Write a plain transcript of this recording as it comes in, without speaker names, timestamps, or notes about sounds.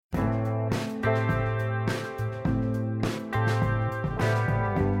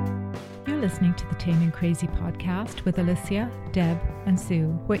listening to the Taming Crazy podcast with Alicia, Deb, and Sue,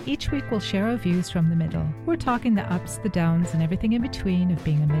 where each week we'll share our views from the middle. We're talking the ups, the downs, and everything in between of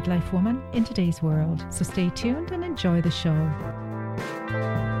being a midlife woman in today's world. So stay tuned and enjoy the show.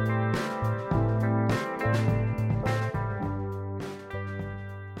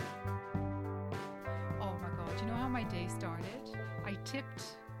 Oh my God, you know how my day started? I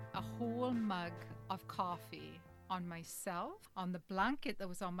tipped a whole mug of coffee on myself, on the blanket that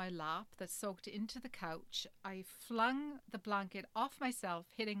was on my lap that soaked into the couch. I flung the blanket off myself,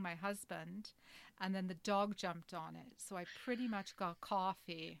 hitting my husband, and then the dog jumped on it. So I pretty much got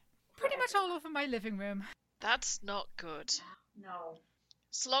coffee pretty much all over my living room. That's not good. No.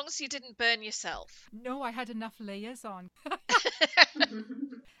 So long as you didn't burn yourself. No, I had enough layers on.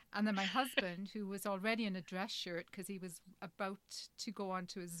 And then my husband, who was already in a dress shirt because he was about to go on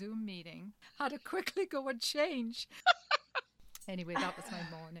to a Zoom meeting, had to quickly go and change. Anyway, that was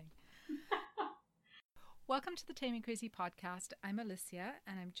my morning. Welcome to the Taming Crazy podcast. I'm Alicia,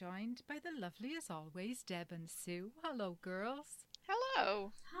 and I'm joined by the lovely, as always, Deb and Sue. Hello, girls.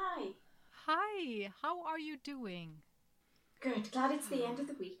 Hello. Hi. Hi, how are you doing? Good. Glad it's the end of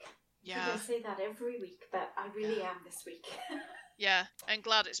the week. Yeah. I say that every week, but I really am this week. Yeah, I'm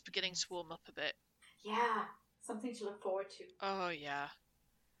glad it's beginning to warm up a bit. Yeah, something to look forward to. Oh, yeah.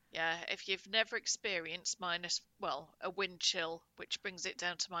 Yeah, if you've never experienced a wind chill, which brings it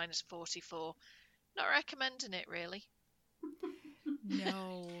down to minus 44, not recommending it, really.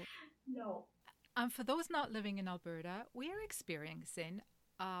 No. No. And for those not living in Alberta, we are experiencing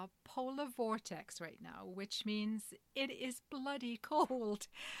a polar vortex right now, which means it is bloody cold.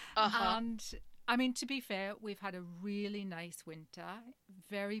 Uh-huh. And I mean, to be fair, we've had a really nice winter,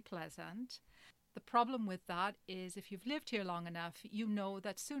 very pleasant. The problem with that is if you've lived here long enough, you know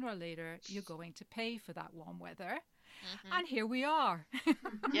that sooner or later you're going to pay for that warm weather. Mm-hmm. And here we are.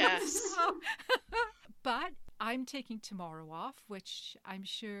 Yes. But I'm taking tomorrow off, which I'm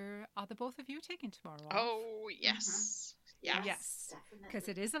sure, are the both of you taking tomorrow off? Oh, yes. Yes, Yes, definitely. because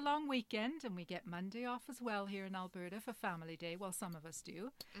it is a long weekend and we get Monday off as well here in Alberta for Family Day. Well, some of us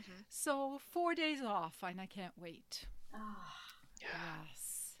do. Mm-hmm. So 4 days off and I can't wait. Oh, Yeah.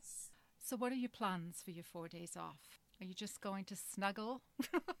 Yes. So what are your plans for your 4 days off? Are you just going to snuggle?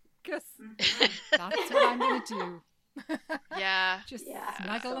 Because that's what I'm going to do. Yeah. Just Yeah,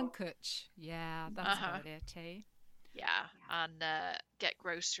 snuggle so. and cooch. Yeah, that's Uh-huh. about it, eh? Yeah, and get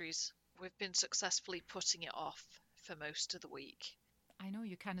groceries. We've been successfully putting it off for most of the week. I know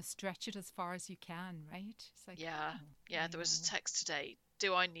you kind of stretch it as far as you can, right? It's like, Yeah. oh, Yeah, I there was a know. text today.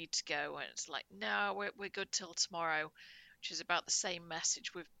 Do I need to go? And it's like, no, we're good till tomorrow, which is about the same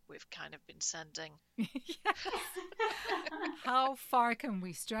message we've kind of been sending. Yes. How far can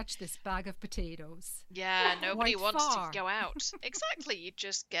we stretch this bag of potatoes? Yeah, nobody Quite wants far. to go out. Exactly, you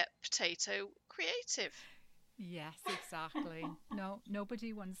just get potato creative. Yes, exactly. No,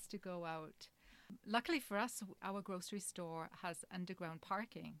 nobody wants to go out. Luckily for us, our grocery store has underground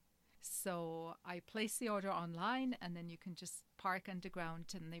parking. So I place the order online and then you can just park underground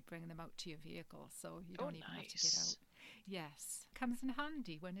and they bring them out to your vehicle. So you don't even have to get Nice. out. Yes, comes in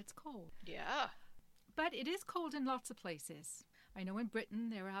handy when it's cold. Yeah. But it is cold in lots of places. I know in Britain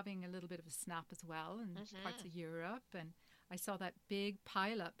they were having a little bit of a snap as well in parts of Europe. And I saw that big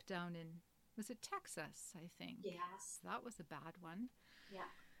pile up down in, was it Texas, I think? yes. That was a bad one. Yeah.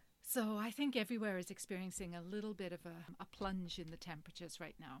 So I think everywhere is experiencing a little bit of a plunge in the temperatures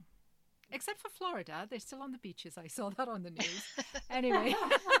right now. Except for Florida. They're still on the beaches. I saw that on the news. Anyway.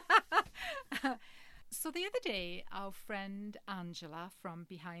 So the other day, our friend Angela from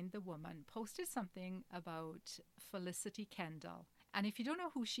Behind the Woman posted something about Felicity Kendall. And if you don't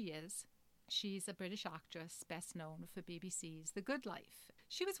know who she is, she's a British actress best known for BBC's The Good Life.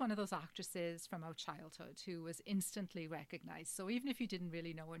 She was one of those actresses from our childhood who was instantly recognized. So even if you didn't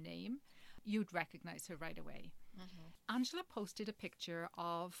really know her name, you'd recognize her right away. Angela posted a picture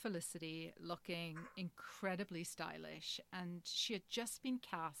of Felicity looking incredibly stylish, and she had just been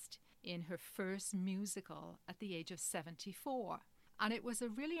cast in her first musical at the age of 74. And it was a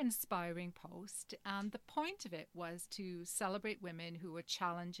really inspiring post, and the point of it was to celebrate women who were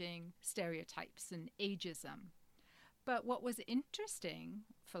challenging stereotypes and ageism. But what was interesting,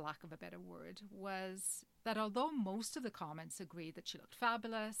 for lack of a better word, was that although most of the comments agreed that she looked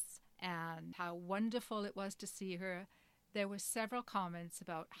fabulous and how wonderful it was to see her, there were several comments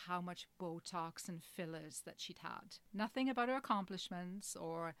about how much Botox and fillers that she'd had. Nothing about her accomplishments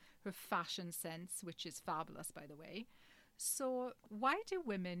or her fashion sense, which is fabulous, by the way. So why do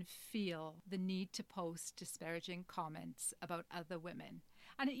women feel the need to post disparaging comments about other women?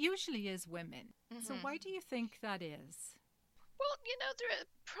 And it usually is women. So why do you think that is? Well, there are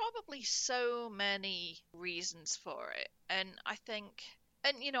probably so many reasons for it. And I think,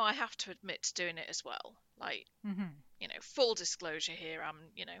 and I have to admit to doing it as well. Like, Mm-hmm. Full disclosure here,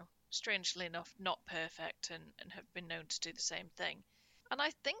 I'm, strangely enough, not perfect and have been known to do the same thing. And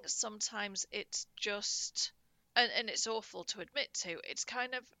I think sometimes it's just, and it's awful to admit to, it's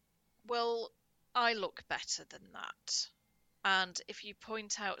kind of, well, I look better than that. And if you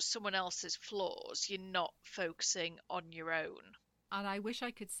point out someone else's flaws, you're not focusing on your own. And I wish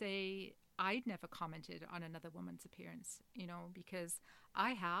I could say I'd never commented on another woman's appearance, because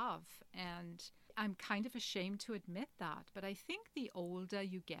I have. And I'm kind of ashamed to admit that. But I think the older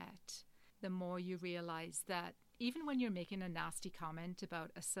you get, the more you realize that even when you're making a nasty comment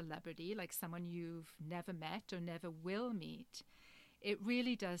about a celebrity, like someone you've never met or never will meet, it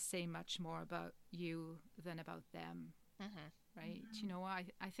really does say much more about you than about them. Mm-hmm.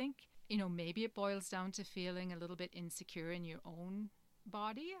 Right? I think, maybe it boils down to feeling a little bit insecure in your own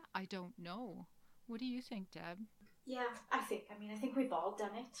body. I don't know. What do you think, Deb? Yeah, I think we've all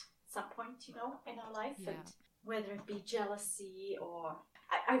done it at some point, in our life. Yeah. And whether it be jealousy or...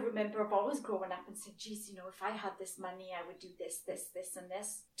 I remember I've always grown up and said, geez, if I had this money, I would do this, this, this, and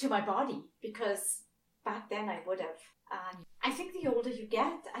this to my body. Because back then I would have. And I think the older you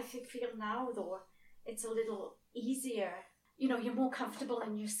get, I feel now, though, it's a little easier. You're more comfortable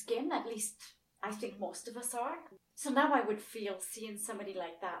in your skin, at least I think most of us are. So now I would feel seeing somebody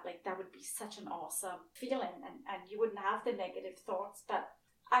like that would be such an awesome feeling, and you wouldn't have the negative thoughts. But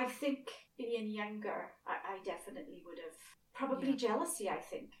I think being younger, I definitely would have. Probably jealousy, I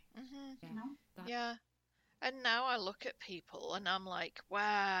think. Mm-hmm. Yeah. And now I look at people and I'm like,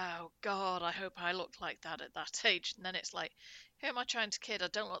 wow, God, I hope I look like that at that age. And then it's like, who am I trying to kid? I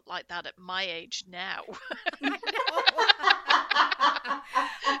don't look like that at my age now.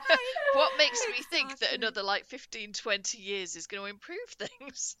 What makes me think that another 15, 20 years is going to improve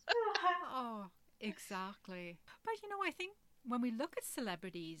things? Oh, exactly. But I think when we look at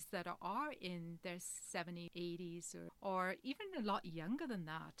celebrities that are in their 70s, 80s, or even a lot younger than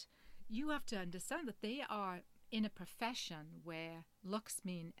that, you have to understand that they are in a profession where looks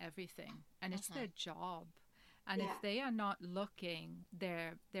mean everything, and it's their job. And if they are not looking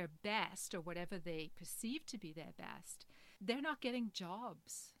their best, or whatever they perceive to be their best, they're not getting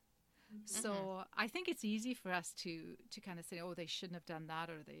jobs. So I think it's easy for us to kind of say, oh, they shouldn't have done that,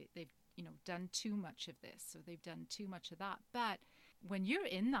 or they've done too much of this, or they've done too much of that. But when you're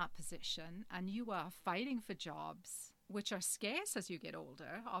in that position and you are fighting for jobs, which are scarce as you get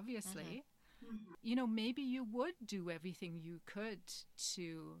older, obviously, maybe you would do everything you could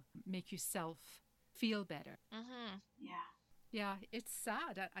to make yourself feel better. Mm-hmm. Yeah, it's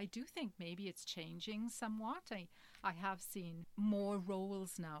sad. I do think maybe it's changing somewhat. I have seen more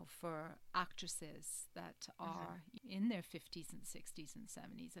roles now for actresses that are in their 50s and 60s and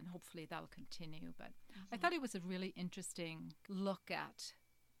 70s, and hopefully that'll continue. But I thought it was a really interesting look at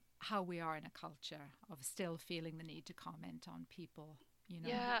how we are in a culture of still feeling the need to comment on people,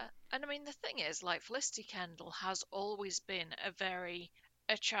 Yeah, and the thing is, Felicity Kendall has always been a very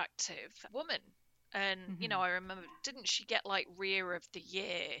attractive woman. And, I remember, didn't she get Rear of the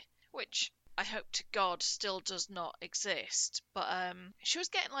Year, which I hope to God still does not exist. But she was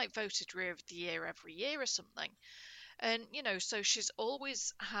getting voted Rear of the Year every year or something. And, so she's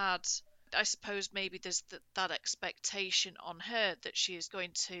always had, I suppose maybe there's that expectation on her that she is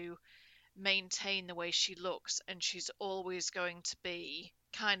going to maintain the way she looks, and she's always going to be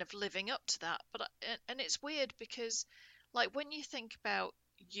kind of living up to that. But and it's weird because when you think about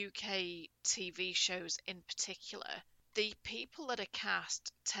UK TV shows in particular, the people that are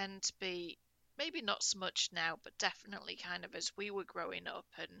cast tend to be, maybe not so much now, but definitely kind of as we were growing up,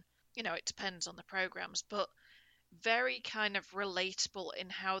 and it depends on the programs, but very kind of relatable in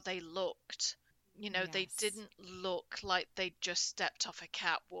how they looked. They didn't look like they just stepped off a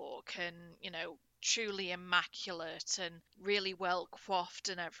catwalk, and truly immaculate and really well coiffed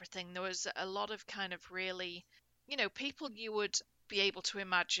and everything. There was a lot of kind of really, people you would be able to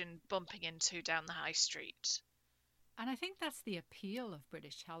imagine bumping into down the high street. And I think that's the appeal of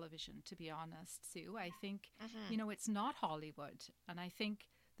British television, to be honest, Sue. I think, it's not Hollywood. And I think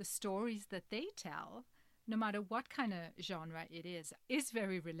the stories that they tell, no matter what kind of genre it is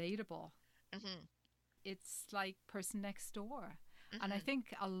very relatable. Mm-hmm. It's like Person Next Door. And I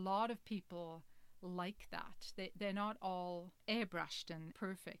think a lot of people like that. They're not all airbrushed and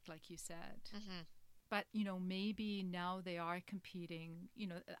perfect, like you said. But, maybe now they are competing.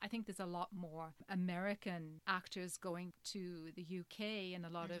 I think there's a lot more American actors going to the UK and a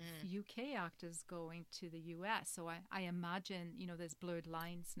lot of UK actors going to the US. So I imagine, there's blurred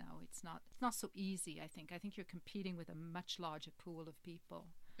lines now. It's not so easy, I think. I think you're competing with a much larger pool of people.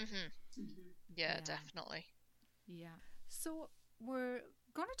 Yeah, definitely. Yeah. So we're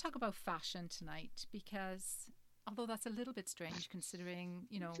going to talk about fashion tonight because although that's a little bit strange considering,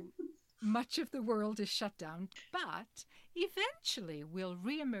 much of the world is shut down, but eventually we'll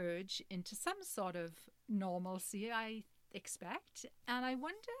reemerge into some sort of normalcy, I expect. And I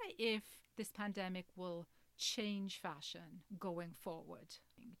wonder if this pandemic will change fashion going forward.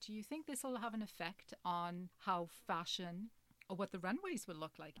 Do you think this will have an effect on how fashion or what the runways will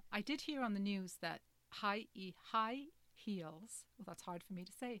look like? I did hear on the news that high heels, well, that's hard for me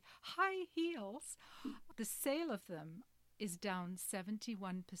to say, high heels, the sale of them is down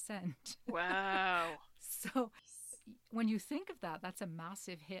 71%. Wow. So when you think of that, that's a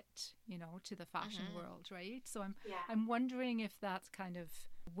massive hit, to the fashion world, right? So I'm wondering if that's kind of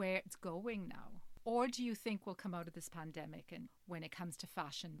where it's going now. Or do you think we'll come out of this pandemic and when it comes to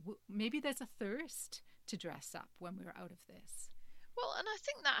fashion, maybe there's a thirst to dress up when we're out of this? Well, and I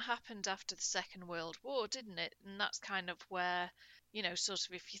think that happened after the Second World War, didn't it? And that's kind of where, sort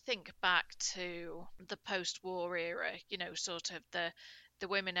of if you think back to the post-war era, sort of the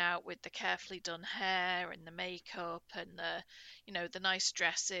women out with the carefully done hair and the makeup and the nice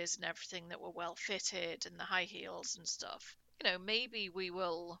dresses and everything that were well fitted and the high heels and stuff. Maybe we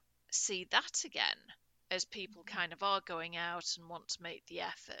will see that again as people kind of are going out and want to make the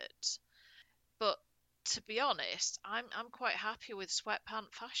effort. But to be honest, I'm quite happy with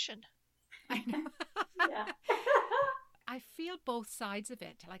sweatpant fashion. I know. Yeah. I feel both sides of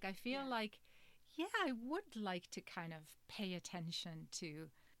it. Like I feel like, I would like to kind of pay attention to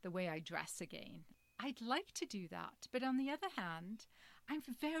the way I dress again. I'd like to do that. But on the other hand, I'm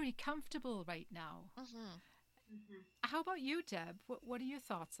very comfortable right now. How about you, Deb? What are your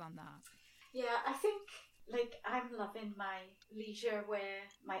thoughts on that? Yeah, I think I'm loving my leisure wear,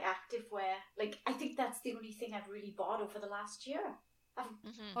 my active wear. I think that's the only thing I've really bought over the last year.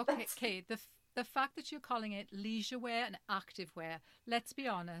 Okay. The fact that you're calling it leisure wear and active wear, let's be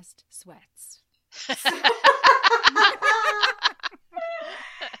honest, sweats.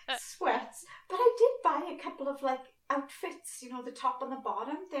 Sweats. But I did buy a couple of outfits, the top and the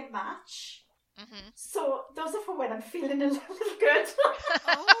bottom, they match. So those are for when I'm feeling a little good.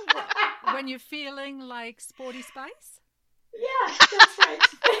 When you're feeling like Sporty Spice? Yeah, that's right.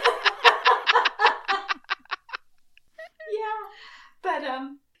 Yeah. But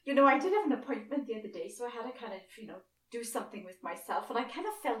I did have an appointment the other day, so I had to kind of, do something with myself, and I kind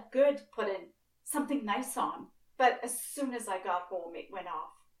of felt good putting something nice on. But as soon as I got home, it went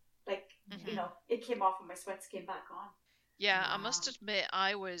off. It came off and my sweats came back on. Yeah, I must admit,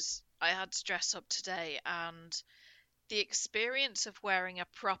 I had to dress up today, and the experience of wearing a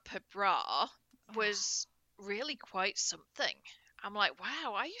proper bra was really quite something. I'm like,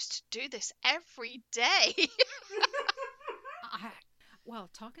 wow, I used to do this every day. Well,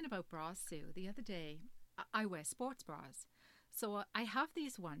 talking about bras, Sue, the other day, I wear sports bras. So I have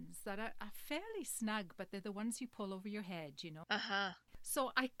these ones that are fairly snug, but they're the ones you pull over your head,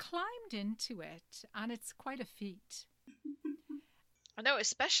 So I climbed into it, and it's quite a feat. I know,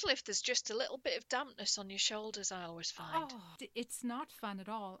 especially if there's just a little bit of dampness on your shoulders, I always find. Oh, it's not fun at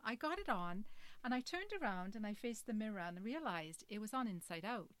all. I got it on, and I turned around, and I faced the mirror, and realized it was on inside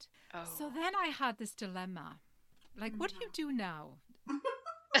out. Oh. So then I had this dilemma. What do you do now?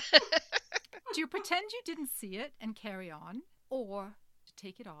 Do you pretend you didn't see it and carry on, or to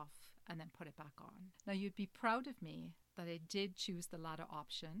take it off and then put it back on? Now, you'd be proud of me that I did choose the latter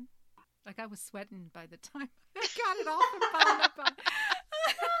option. I was sweating by the time I got it off and found it on.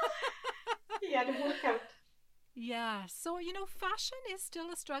 Yeah, the workout. Yeah, so, fashion is still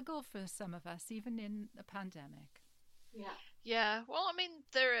a struggle for some of us, even in a pandemic. Yeah. Yeah, well, I mean,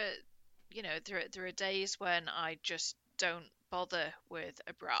 there are days when I just don't bother with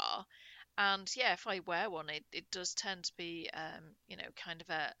a bra. And yeah, if I wear one, it does tend to be, kind of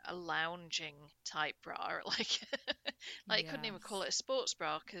a lounging type bra. You couldn't even call it a sports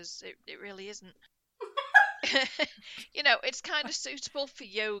bra because it really isn't. It's kind of suitable for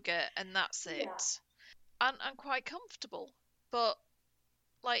yoga and that's it. Yeah. And quite comfortable. But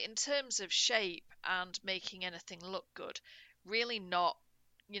in terms of shape and making anything look good, really not,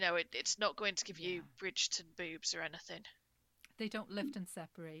 it's not going to give you Bridgerton boobs or anything. They don't lift and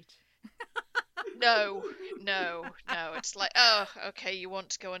separate. No. It's oh, okay, you want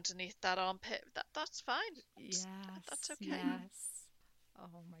to go underneath that armpit. That's fine. Yes. That's okay. Yes.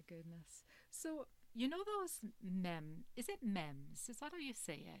 Oh my goodness. So, you know those is it memes? Is that how you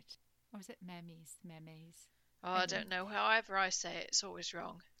say it? Or is it memes? Memes? Oh, I I don't know. don't know. However I say it, it's always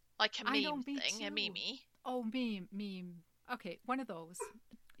wrong. Like a I know, meme me thing, a too. meme. Oh, meme. Okay, one of those.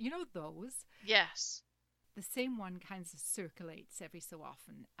 You know those? Yes. The same one kind of circulates every so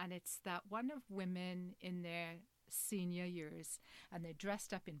often. And it's that one of women in their senior years and they're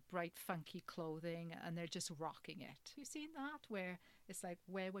dressed up in bright, funky clothing and they're just rocking it. You seen that? Where it's like,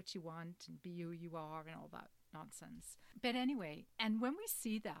 wear what you want and be who you are and all that nonsense. But anyway, and when we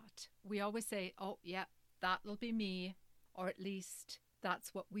see that, we always say, oh, yeah, that'll be me. Or at least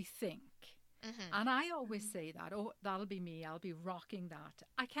that's what we think. Mm-hmm. And I always say that, oh, that'll be me. I'll be rocking that.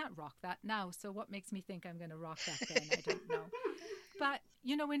 I can't rock that now. So what makes me think I'm going to rock that then? I don't know. But,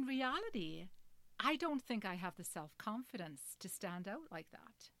 you know, in reality, I don't think I have the self-confidence to stand out like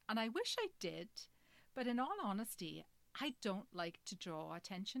that. And I wish I did. But in all honesty, I don't like to draw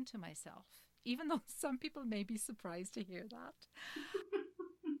attention to myself, even though some people may be surprised to hear that.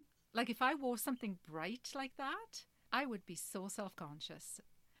 Like if I wore something bright like that, I would be so self-conscious.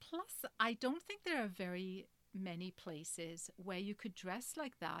 Plus, I don't think there are very many places where you could dress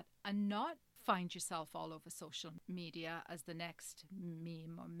like that and not find yourself all over social media as the next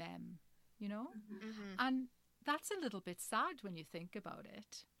meme or meme, you know? Mm-hmm. And that's a little bit sad when you think about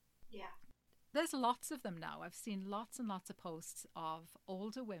it. Yeah. There's lots of them now. I've seen lots and lots of posts of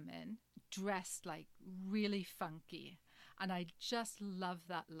older women dressed like really funky. And I just love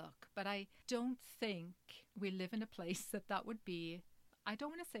that look. But I don't think we live in a place that would be, I don't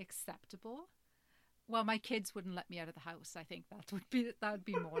want to say acceptable. Well, my kids wouldn't let me out of the house. I think that would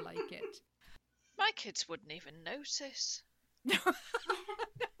be more like it. My kids wouldn't even notice. Oh,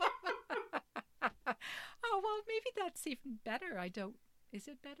 well, maybe that's even better. Is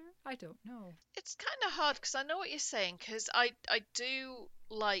it better? I don't know. It's kind of hard because I know what you're saying, because I do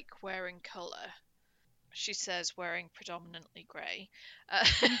like wearing colour. She says wearing predominantly grey.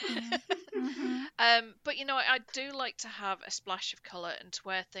 Mm-hmm. But you know, I do like to have a splash of colour and to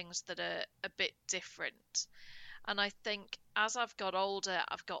wear things that are a bit different. And I think as I've got older,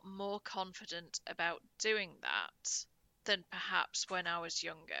 I've got more confident about doing that than perhaps when I was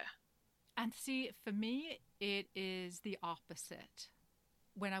younger. And see, for me, it is the opposite.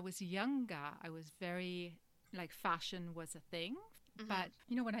 When I was younger, I was very, like, fashion was a thing. Mm-hmm. But,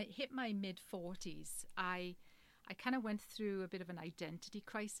 you know, when I hit my mid-40s, I kind of went through a bit of an identity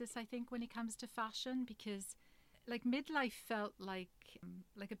crisis, I think, when it comes to fashion, because like midlife felt like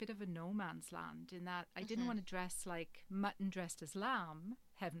a bit of a no man's land in that I didn't want to dress like mutton dressed as lamb,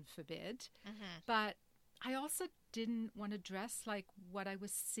 heaven forbid, but I also didn't want to dress like what I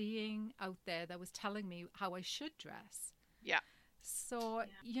was seeing out there that was telling me how I should dress. Yeah. So,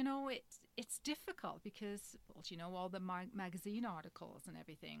 you know, it's difficult because, well, you know, all the magazine articles and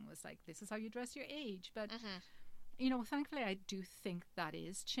everything was like, this is how you dress your age. But, you know, thankfully, I do think that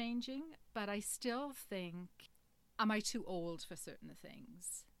is changing. But I still think, am I too old for certain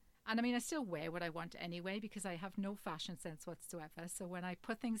things? And I mean, I still wear what I want anyway because I have no fashion sense whatsoever. So when I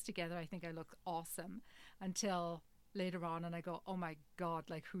put things together, I think I look awesome until later on and I go, oh my God,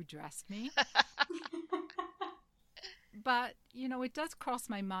 like who dressed me? But, you know, it does cross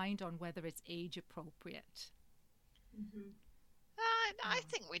my mind on whether it's age appropriate. I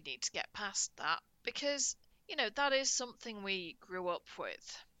think we need to get past that because, you know, that is something we grew up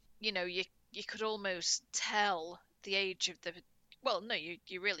with. You know, you could almost tell the age of the... Well, no,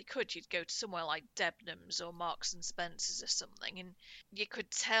 you really could. You'd go to somewhere like Debenhams or Marks and Spencer's or something, and you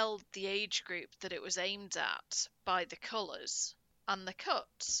could tell the age group that it was aimed at by the colours and the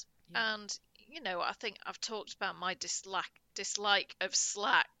cuts. Yeah. And, you know, I think I've talked about my dislike of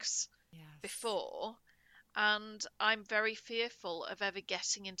slacks before, and I'm very fearful of ever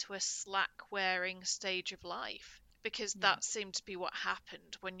getting into a slack-wearing stage of life, because that seemed to be what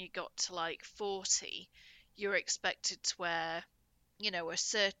happened when you got to, like, 40. You're expected to wear, you know, a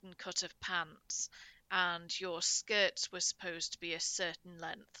certain cut of pants, and your skirts were supposed to be a certain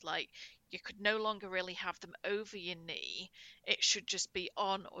length. Like, you could no longer really have them over your knee. It should just be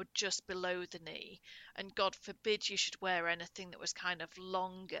on or just below the knee. And God forbid you should wear anything that was kind of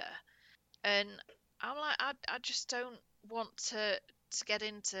longer. And I'm like, I just don't want to get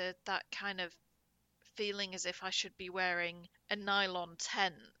into that kind of feeling as if I should be wearing a nylon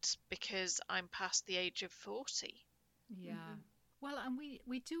tent because I'm past the age of 40. Yeah. Well, and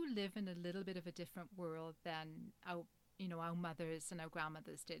we do live in a little bit of a different world than our mothers and our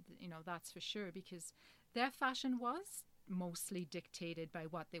grandmothers did, you know, that's for sure, because their fashion was mostly dictated by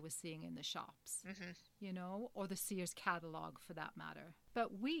what they were seeing in the shops, you know, or the Sears catalog for that matter.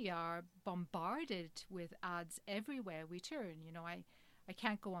 But we are bombarded with ads everywhere we turn. You know, I I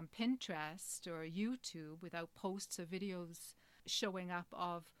can't go on Pinterest or YouTube without posts or videos showing up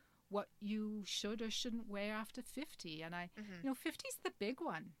of what you should or shouldn't wear after 50. And 50 is the big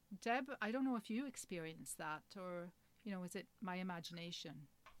one. Deb, I don't know if you experienced that, or, is it my imagination?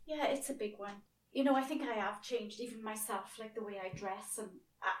 Yeah, it's a big one. I think I have changed even myself, like the way I dress, and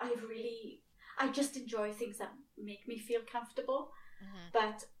I just enjoy things that make me feel comfortable.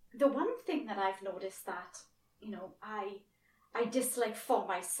 But the one thing that I've noticed that, I dislike for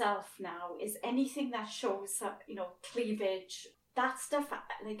myself now is anything that shows up, cleavage, that stuff.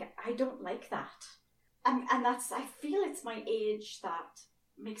 Like, I don't like that. And that's, I feel it's my age that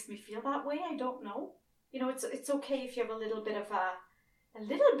makes me feel that way. I don't know. It's okay if you have a little bit of,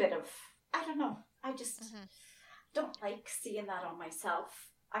 I don't know. I just don't like seeing that on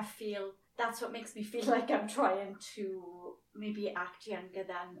myself. I feel that's what makes me feel like I'm trying to maybe act younger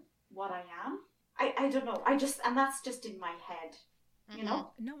than what I am. I don't know. And that's just in my head,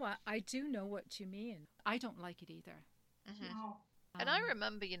 No, I do know what you mean. I don't like it either. No. And I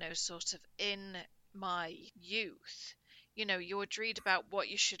remember, sort of in my youth, you would read about what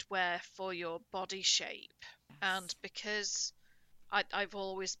you should wear for your body shape. Yes. And because I've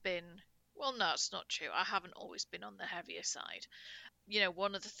always been, well, no, it's not true. I haven't always been on the heavier side.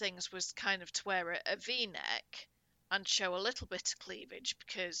 One of the things was kind of to wear a V-neck and show a little bit of cleavage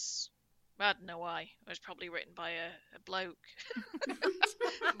because, I don't know why. It was probably written by a bloke.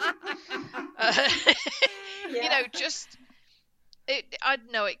 I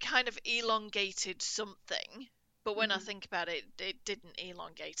don't know, it kind of elongated something. But when I think about it, it didn't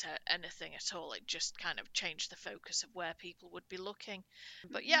elongate anything at all. It just kind of changed the focus of where people would be looking.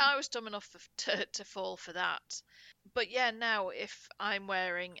 But yeah, I was dumb enough to fall for that. But yeah, now if I'm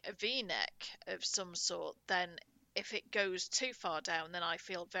wearing a V-neck of some sort, then if it goes too far down, then I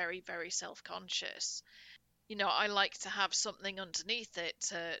feel very, very self-conscious. I like to have something underneath it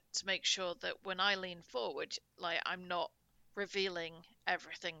to make sure that when I lean forward, like, I'm not revealing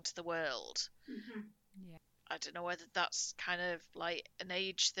everything to the world. Yeah. I don't know whether that's kind of like an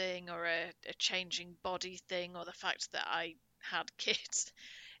age thing or a changing body thing, or the fact that I had kids.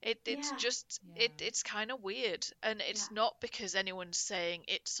 It's kind of weird, and it's not because anyone's saying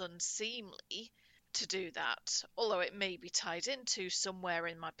it's unseemly to do that, although it may be tied into somewhere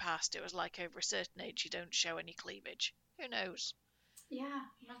in my past it was like over a certain age you don't show any cleavage. Who knows? Yeah,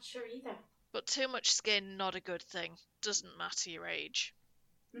 I'm not sure either. But too much skin, not a good thing. Doesn't matter your age.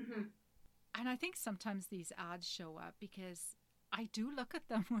 And I think sometimes these ads show up because I do look at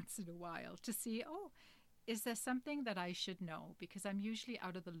them once in a while to see, is there something that I should know? Because I'm usually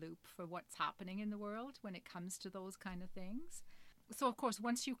out of the loop for what's happening in the world when it comes to those kind of things. So, of course,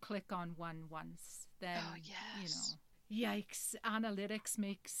 once you click on one once, then, yikes, analytics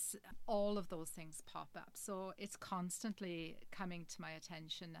makes all of those things pop up. So it's constantly coming to my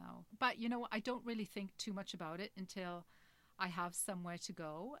attention now. But, I don't really think too much about it until I have somewhere to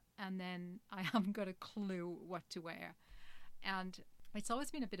go, and then I haven't got a clue what to wear. And it's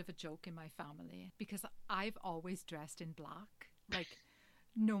always been a bit of a joke in my family because I've always dressed in black, like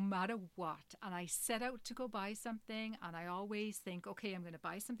no matter what. And I set out to go buy something, and I always think, okay, I'm going to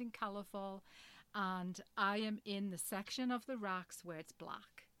buy something colorful, and I am in the section of the racks where it's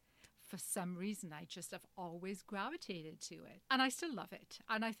black. For some reason, I just have always gravitated to it. And I still love it.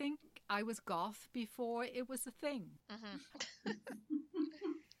 And I think I was goth before it was a thing.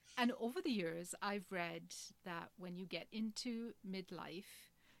 And over the years, I've read that when you get into midlife,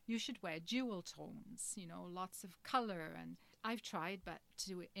 you should wear jewel tones, lots of color. And I've tried, but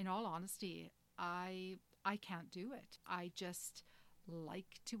in all honesty, I can't do it. I just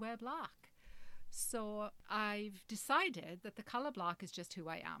like to wear black. So I've decided that the color black is just who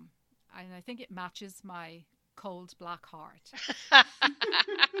I am. And I think it matches my cold black heart.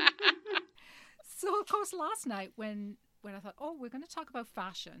 So, of course, last night when I thought, we're going to talk about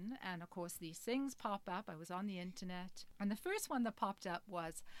fashion, and of course these things pop up, I was on the internet, and the first one that popped up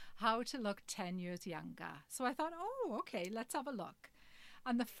was how to look 10 years younger. So I thought, okay, let's have a look.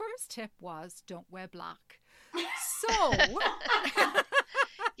 And the first tip was don't wear black. So...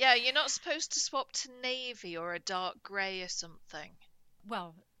 Yeah, you're not supposed to swap to navy or a dark grey or something.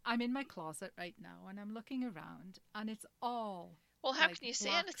 Well, I'm in my closet right now and I'm looking around and it's all... Well, how can you see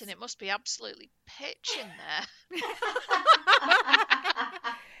anything? It must be absolutely pitch in there.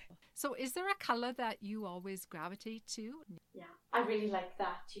 So is there a colour that you always gravitate to? Yeah, I really like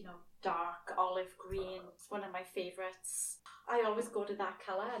that, dark olive green. It's one of my favourites. I always go to that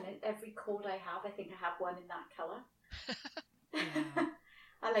colour, and in every coat I have, I think I have one in that colour. Yeah.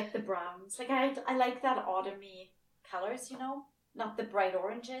 I like the browns. Like I like that autumny colours, Not the bright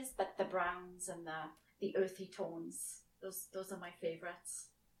oranges, but the browns and the earthy tones. Those are my favorites.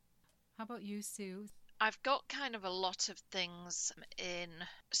 How about you, Sue? I've got kind of a lot of things in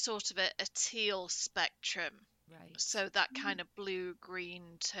sort of a teal spectrum. Right. So that kind of blue, green,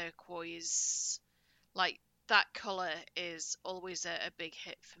 turquoise, like that colour is always a big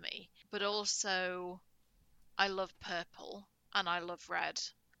hit for me. But also, I love purple and I love red.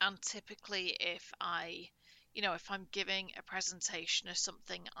 And typically, if I'm giving a presentation or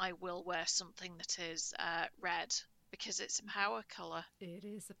something, I will wear something that is red because it's a power colour. It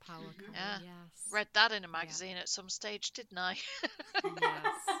is a power colour, Yeah. yes. Read that in a magazine at some stage, didn't I? Yes.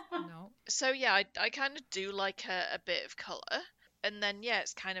 No. So yeah, I kind of do like a bit of colour. And then yeah,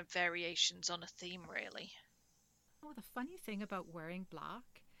 it's kind of variations on a theme really. Oh, the funny thing about wearing black,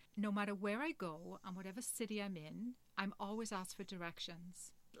 no matter where I go and whatever city I'm in, I'm always asked for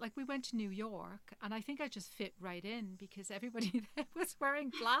directions. Like we went to New York and I think I just fit right in because everybody there was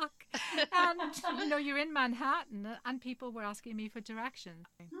wearing black. And, you're in Manhattan and people were asking me for directions.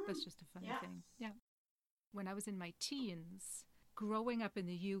 That's just a funny thing. Yeah. When I was in my teens, growing up in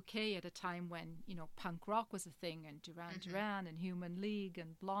the UK at a time when, punk rock was a thing and Duran Duran and Human League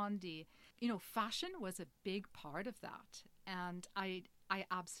and Blondie, fashion was a big part of that. And I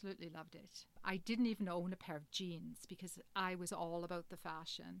absolutely loved it. I didn't even own a pair of jeans because I was all about the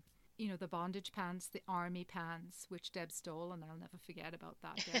fashion. The bondage pants, the army pants, which Deb stole, and I'll never forget about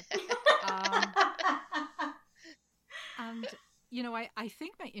that, Deb. And I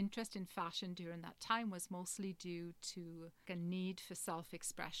think my interest in fashion during that time was mostly due to a need for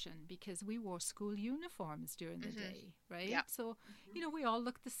self-expression because we wore school uniforms during the day, right? Yeah. So, we all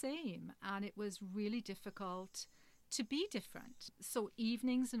looked the same and it was really difficult to be different. So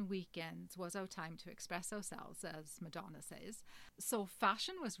evenings and weekends was our time to express ourselves, as Madonna says. So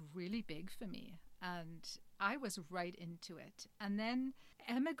fashion was really big for me and I was right into it. And then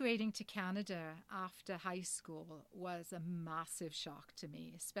emigrating to Canada after high school was a massive shock to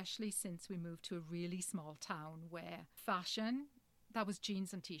me, especially since we moved to a really small town where fashion, that was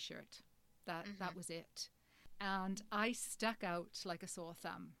jeans and t-shirt. That was it. And I stuck out like a sore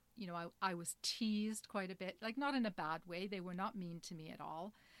thumb. I was teased quite a bit, like not in a bad way. They were not mean to me at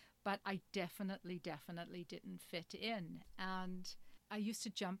all, but I definitely didn't fit in. And I used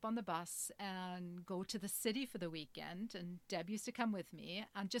to jump on the bus and go to the city for the weekend, and Deb used to come with me,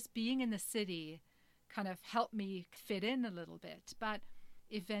 and just being in the city kind of helped me fit in a little bit. But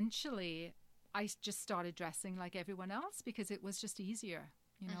eventually I just started dressing like everyone else because it was just easier.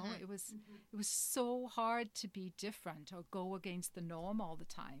 It was so hard to be different or go against the norm all the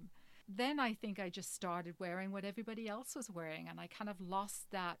time. Then I think I just started wearing what everybody else was wearing, and I kind of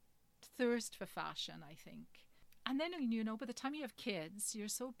lost that thirst for fashion, I think. And then, by the time you have kids, you're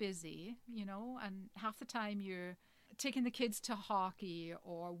so busy, and half the time you're taking the kids to hockey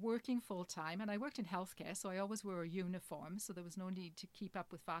or working full time. And I worked in healthcare, so I always wore a uniform, so there was no need to keep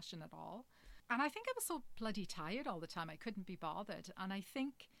up with fashion at all. And I think I was so bloody tired all the time, I couldn't be bothered. And I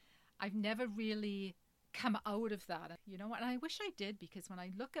think I've never really come out of that, and I wish I did, because when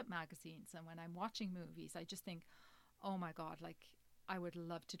I look at magazines and when I'm watching movies, I just think, oh my God, like I would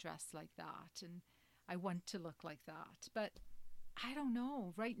love to dress like that. And I want to look like that. But I don't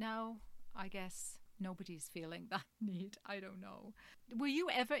know. Right now, I guess nobody's feeling that need. I don't know. Were you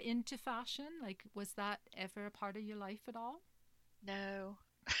ever into fashion? Like, was that ever a part of your life at all? No.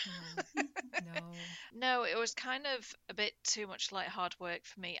 No. No, it was kind of a bit too much like hard work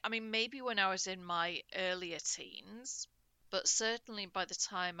for me. I mean, maybe when I was in my earlier teens, but certainly by the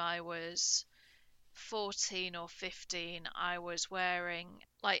time I was 14 or 15, I was wearing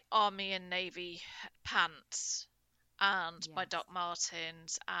like Army and Navy pants and my Doc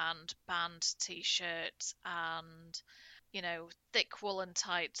Martens and band t-shirts and, thick woolen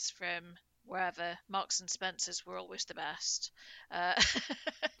tights from wherever. Marks and Spencer's were always the best.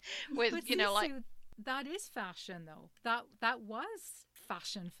 With, but Sue, that is fashion though. That was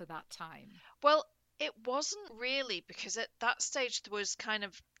fashion for that time. Well, it wasn't really, because at that stage there was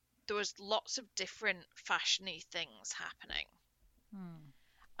lots of different fashiony things happening.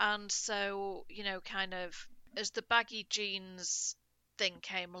 And so, kind of as the baggy jeans thing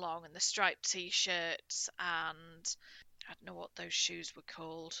came along and the striped t-shirts and I don't know what those shoes were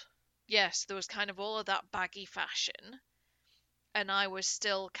called. Yes, there was kind of all of that baggy fashion. And I was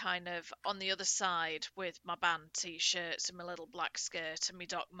still kind of on the other side with my band t-shirts and my little black skirt and my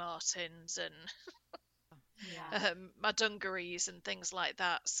Doc Martens and my dungarees and things like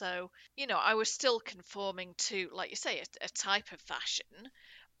that. So, I was still conforming to, like you say, a type of fashion,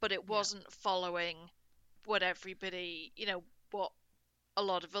 but it wasn't following what everybody, what a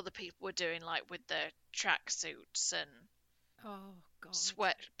lot of other people were doing, like with their tracksuits and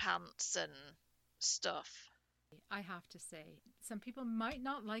sweatpants and stuff. I have to say, some people might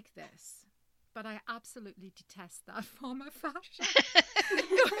not like this, but I absolutely detest that form of fashion.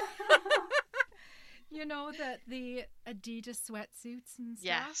 You know, that the Adidas sweatsuits and stuff.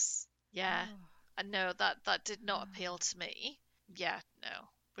 Yes. Yeah. Oh, I know that did not appeal to me. Yeah, no,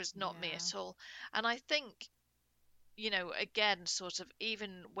 was not me yeah. at all. And I think, again, sort of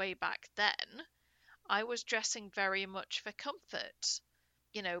even way back then, I was dressing very much for comfort,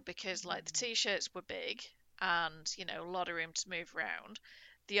 because like the t-shirts were big and, a lot of room to move around.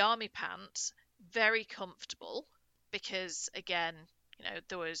 The army pants, very comfortable because, again,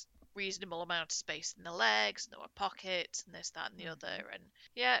 there was reasonable amount of space in the legs and there were pockets and this, that, and the other. And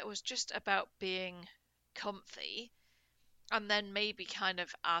yeah, it was just about being comfy. And then maybe kind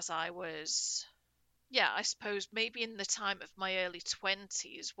of as I was, I suppose maybe in the time of my early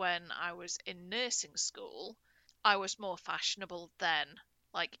 20s when I was in nursing school, I was more fashionable then,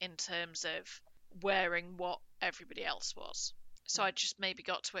 like in terms of wearing what everybody else was. So I just maybe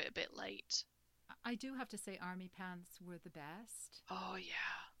got to it a bit late. I do have to say army pants were the best. Oh,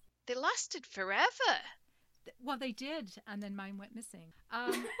 yeah. They lasted forever. Well, they did, and then mine went missing.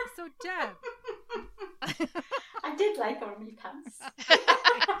 So, Deb. I did like army pants.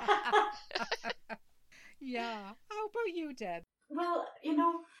 Yeah. How about you, Deb? Well,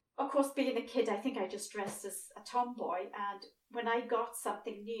 of course, being a kid, I think I just dressed as a tomboy. And when I got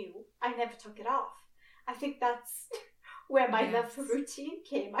something new, I never took it off. I think that's where my love for routine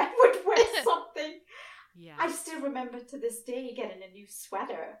came. I would wear something. Yeah. I still remember to this day getting a new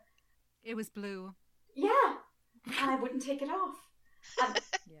sweater. It was blue. Yeah. And I wouldn't take it off. And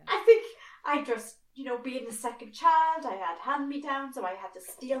Yeah. I think I just, being the second child, I had hand-me-downs, so I had to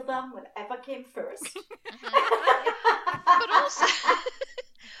steal them whatever came first. But also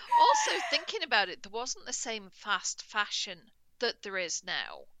thinking about it, there wasn't the same fast fashion that there is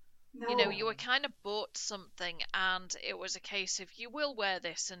now. No. You were kind of bought something and it was a case of you will wear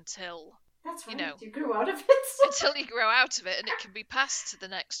this until That's right. You grew out of it. until you grow out of it and it can be passed to the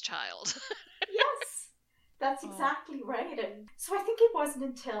next child. Yes, that's exactly right. And so I think it wasn't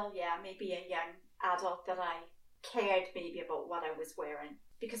until, maybe a young adult that I cared maybe about what I was wearing.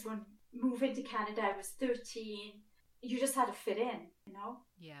 Because when moving to Canada, I was 13. You just had to fit in,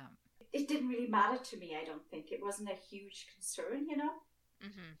 Yeah. It didn't really matter to me, I don't think. It wasn't a huge concern,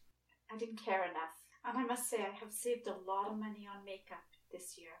 Mm-hmm. I didn't care enough. And I must say, I have saved a lot of money on makeup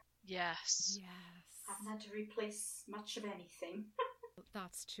this year. Yes. Yes. I haven't had to replace much of anything.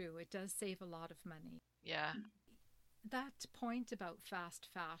 That's true. It does save a lot of money. Yeah. That point about fast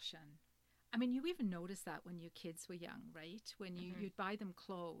fashion, I mean, you even noticed that when your kids were young, right? When you'd buy them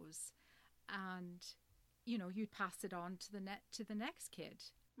clothes and, you'd pass it on to the next kid.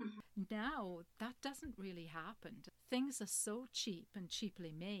 Mm-hmm. Now, that doesn't really happen. Things are so cheap and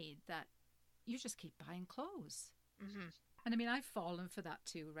cheaply made that you just keep buying clothes. Mm-hmm. And I mean, I've fallen for that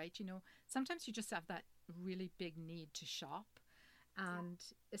too, right? Sometimes you just have that really big need to shop. And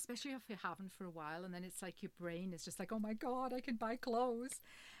especially if you haven't for a while, and then it's like your brain is just like, oh my God, I can buy clothes.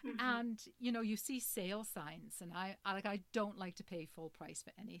 Mm-hmm. And, you see sale signs, and I don't like to pay full price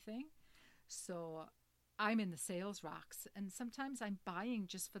for anything. So I'm in the sales racks, and sometimes I'm buying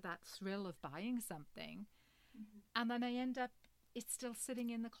just for that thrill of buying something. Mm-hmm. And then I end up, it's still sitting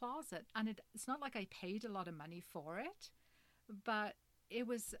in the closet. And it's not like I paid a lot of money for it, but it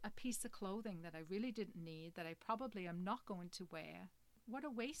was a piece of clothing that I really didn't need, that I probably am not going to wear. What a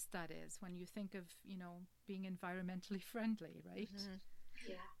waste that is when you think of, being environmentally friendly, right? Mm-hmm.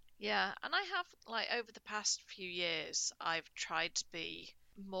 Yeah. Yeah, and I have, over the past few years, I've tried to be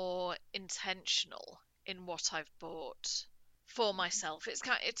more intentional in what I've bought for myself.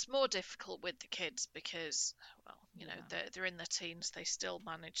 It's more difficult with the kids because, they're in their teens. They still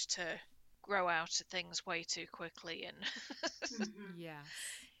manage to grow out of things way too quickly, and Yeah,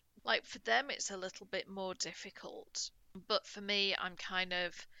 for them it's a little bit more difficult. But for me, I'm kind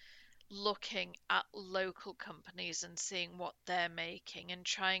of looking at local companies and seeing what they're making and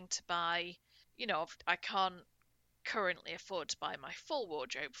trying to buy. I can't currently afford to buy my full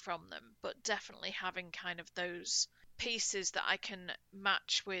wardrobe from them, but definitely having kind of those pieces that I can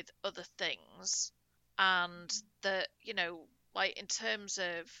match with other things, and that, in terms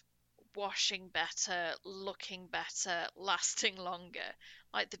of washing better, looking better, lasting longer,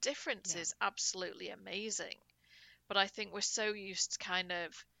 the difference is absolutely amazing. But I think we're so used to kind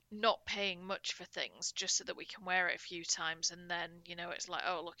of not paying much for things just so that we can wear it a few times, and then, it's like,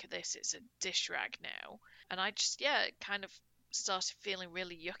 oh, look at this, it's a dish rag now. And I just, it kind of started feeling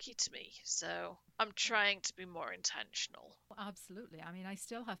really yucky to me. So I'm trying to be more intentional. Absolutely. I mean, I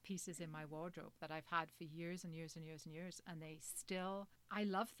still have pieces in my wardrobe that I've had for years and years and years and years, and I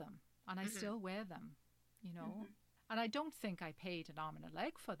love them, and I still wear them. you know. And I don't think I paid an arm and a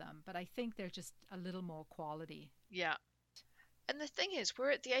leg for them, but I think they're just a little more quality. Yeah. And the thing is,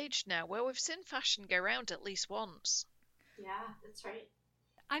 we're at the age now where we've seen fashion go round at least once. Yeah, that's right.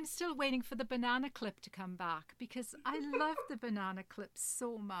 I'm still waiting for the banana clip to come back because I love the banana clip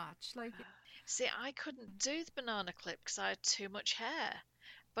so much. Like, see, I couldn't do the banana clip because I had too much hair.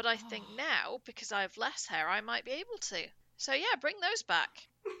 But I think now, because I have less hair, I might be able to. So yeah, bring those back.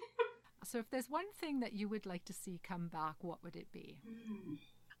 So if there's one thing that you would like to see come back, what would it be?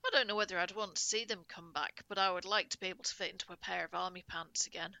 I don't know whether I'd want to see them come back, but I would like to be able to fit into a pair of army pants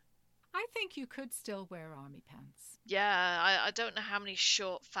again. I think you could still wear army pants. Yeah, I don't know how many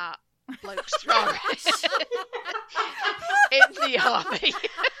short, fat blokes there are in the army.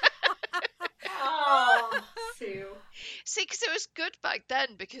 Oh, Sue. See, because it was good back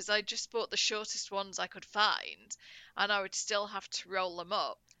then because I just bought the shortest ones I could find and I would still have to roll them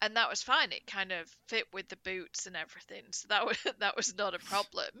up. And that was fine. It kind of fit with the boots and everything. So that was not a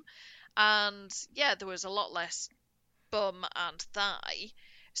problem. And yeah, there was a lot less bum and thigh.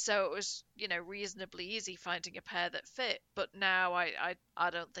 So it was, reasonably easy finding a pair that fit. But now I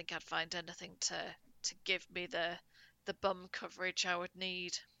don't think I'd find anything to give me the bum coverage I would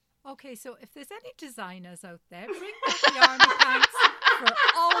need. Okay, so if there's any designers out there, bring back the army pants for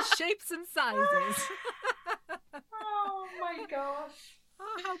all shapes and sizes. Oh my gosh.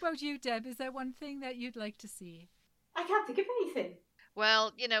 How about you, Deb? Is there one thing that you'd like to see? I can't think of anything.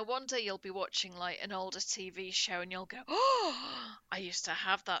 Well, one day you'll be watching like an older TV show and you'll go, oh, I used to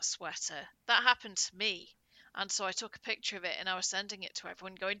have that sweater. That happened to me. And so I took a picture of it and I was sending it to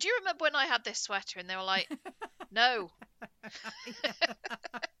everyone going, do you remember when I had this sweater? And they were like, no.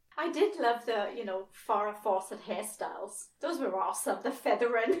 I did love the, Farrah Fawcett hairstyles. Those were awesome. The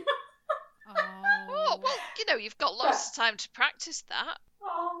feathering. Oh, well, you've got lots of time to practice that.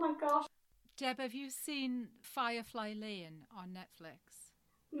 Oh my gosh. Deb, have you seen Firefly Lane on Netflix?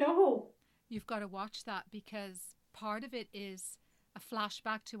 No. You've got to watch that because part of it is a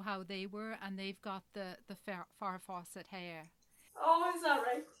flashback to how they were and they've got the Farrah Fawcett hair. Oh, is that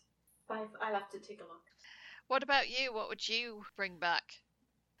right? I'll have to take a look. What about you? What would you bring back?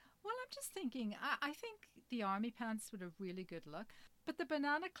 Well, I'm just thinking, I think the army pants would a really good look, but the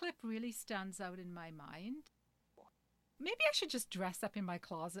banana clip really stands out in my mind. Maybe I should just dress up in my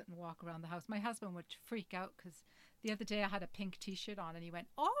closet and walk around the house. My husband would freak out because the other day I had a pink t-shirt on and he went,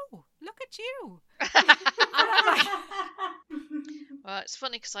 oh, look at you. Well, it's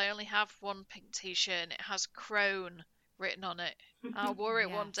funny because I only have one pink t-shirt and it has Crone written on it. I wore it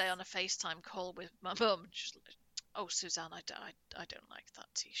one day on a FaceTime call with my mum. She's like, oh, Suzanne, I don't like that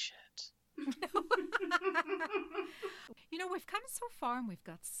t-shirt. We've come so far and we've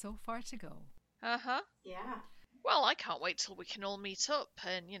got so far to go. Uh-huh. Yeah. Well, I can't wait till we can all meet up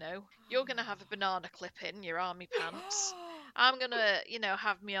and, you're going to have a banana clip in your army pants. I'm going to,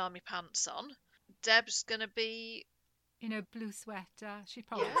 have my army pants on. Deb's going to be... in a blue sweater. She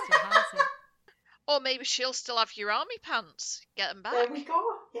probably still has it. Or maybe she'll still have your army pants. Get them back. There we go.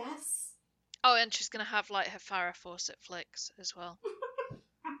 Yes. Oh, and she's going to have, like, her Farrah Fawcett flicks as well.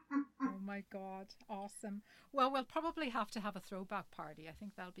 Oh, my God. Awesome. Well, we'll probably have to have a throwback party. I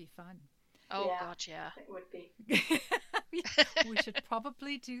think that'll be fun. Oh, yeah, God, yeah. It would be. We should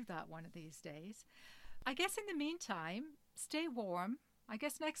probably do that one of these days. I guess in the meantime, stay warm. I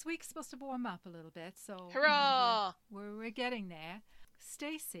guess next week's supposed to warm up a little bit. So hurrah! We're getting there.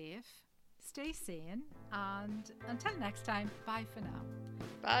 Stay safe. Stay sane. And until next time, bye for now.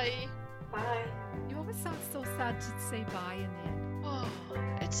 Bye. Bye. You always sound so sad to say bye in the end. Oh,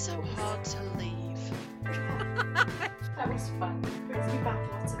 it's so hard to leave. That was fun. It brings me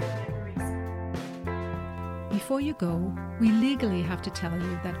back lots of good memories. Before you go, we legally have to tell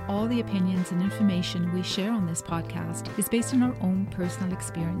you that all the opinions and information we share on this podcast is based on our own personal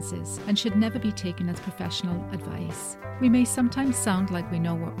experiences and should never be taken as professional advice. We may sometimes sound like we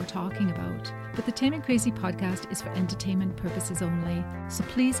know what we're talking about, but the Tame and Crazy podcast is for entertainment purposes only, so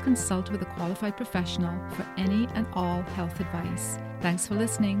please consult with a qualified professional for any and all health advice. Thanks for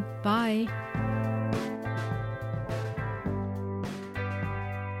listening. Bye.